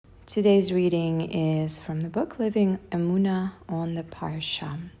Today's reading is from the book Living Emunah on the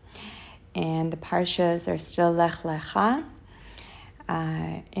Parsha. And the Parshas are still Lech Lecha.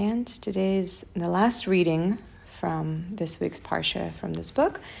 And today's the last reading from this week's Parsha from this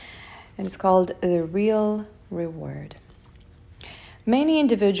book. And it's called The Real Reward. Many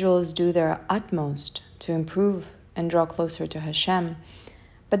individuals do their utmost to improve and draw closer to Hashem,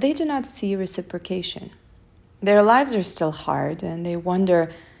 but they do not see reciprocation. Their lives are still hard, and they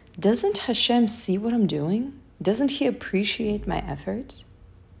wonder, doesn't Hashem see what I'm doing? Doesn't He appreciate my efforts?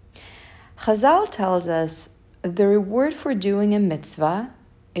 Chazal tells us the reward for doing a mitzvah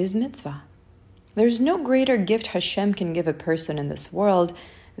is mitzvah. There's no greater gift Hashem can give a person in this world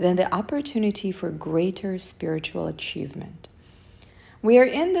than the opportunity for greater spiritual achievement. We are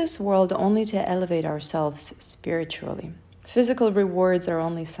in this world only to elevate ourselves spiritually. Physical rewards are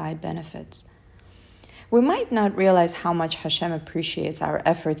only side benefits. We might not realize how much Hashem appreciates our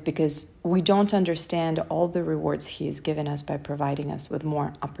efforts because we don't understand all the rewards He has given us by providing us with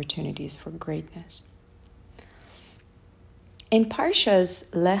more opportunities for greatness. In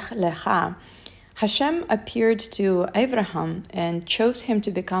Parshas Lech Lecha, Hashem appeared to Abraham and chose him to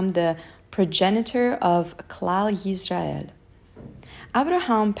become the progenitor of Klal Yisrael.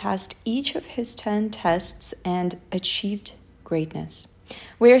 Abraham passed each of his 10 tests and achieved greatness.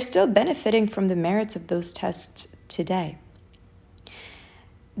 We are still benefiting from the merits of those tests today.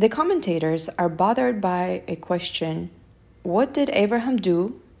 The commentators are bothered by a question: what did Abraham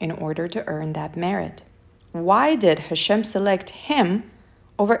do in order to earn that merit? Why did Hashem select him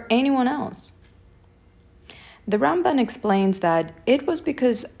over anyone else? The Ramban explains that it was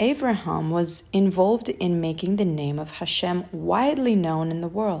because Abraham was involved in making the name of Hashem widely known in the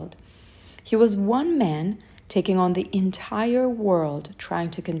world. He was one man taking on the entire world, trying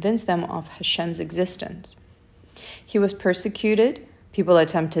to convince them of Hashem's existence. He was persecuted, people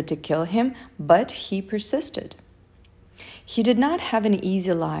attempted to kill him, but he persisted. He did not have an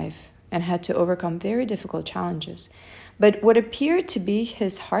easy life and had to overcome very difficult challenges, but what appeared to be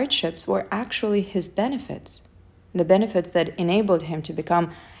his hardships were actually his benefits, the benefits that enabled him to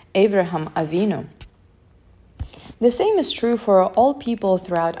become Avraham Avinu. The same is true for all people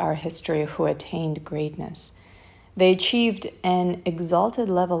throughout our history who attained greatness. They achieved an exalted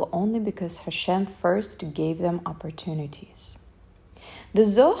level only because Hashem first gave them opportunities. The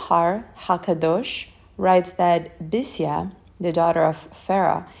Zohar HaKadosh writes that Bisya, the daughter of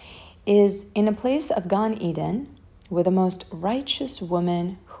Pharaoh, is in a place of Gan Eden with the most righteous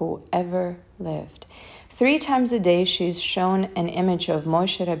woman who ever lived. 3 times a day she is shown an image of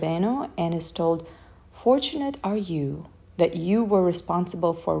Moshe Rabbeinu and is told, "Fortunate are you that you were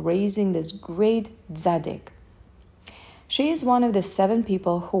responsible for raising this great tzaddik." She is one of the 7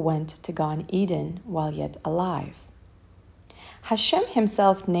 people who went to Gan Eden while yet alive. Hashem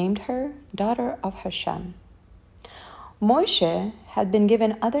himself named her daughter of Hashem. Moshe had been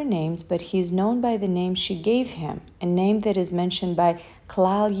given other names, but he is known by the name she gave him, a name that is mentioned by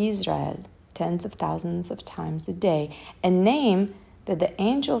Klal Yisrael tens of thousands of times a day, a name that the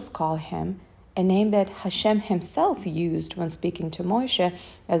angels call him, a name that Hashem himself used when speaking to Moshe,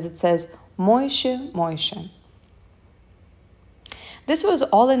 as it says, Moshe, Moshe. This was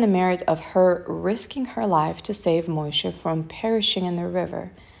all in the merit of her risking her life to save Moshe from perishing in the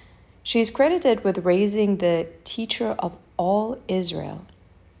river. She is credited with raising the teacher of all Israel.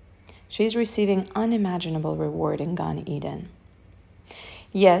 She is receiving unimaginable reward in Gan Eden.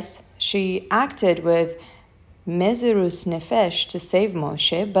 Yes, she acted with Mezirus Nefesh to save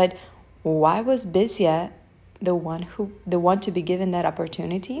Moshe, but why was Bisya the one to be given that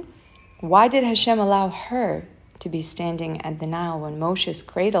opportunity? Why did Hashem allow her to be standing at the Nile when Moshe's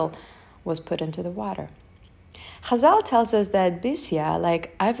cradle was put into the water? Chazal tells us that Bisya,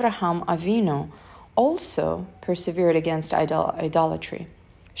 like Avraham Avinu, also persevered against idolatry.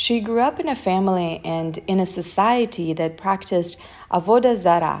 She grew up in a family and in a society that practiced avodah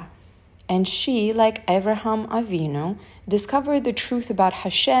zarah, and she, like Avraham Avinu, discovered the truth about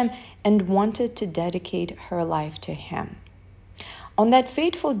Hashem and wanted to dedicate her life to Him. On that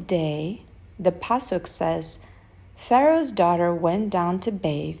fateful day, the Pasuk says, Pharaoh's daughter went down to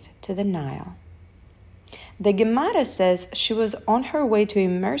bathe to the Nile. The Gemara says she was on her way to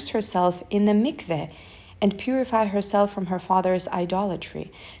immerse herself in the mikveh and purify herself from her father's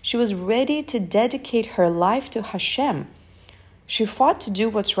idolatry. She was ready to dedicate her life to Hashem. She fought to do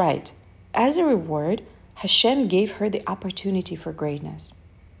what's right. As a reward, Hashem gave her the opportunity for greatness.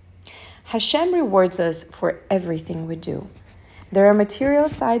 Hashem rewards us for everything we do. There are material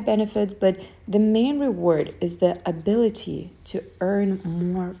side benefits, but the main reward is the ability to earn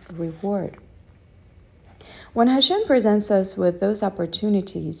more reward. When Hashem presents us with those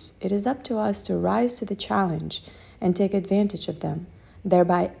opportunities, it is up to us to rise to the challenge and take advantage of them,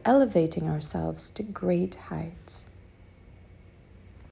 thereby elevating ourselves to great heights.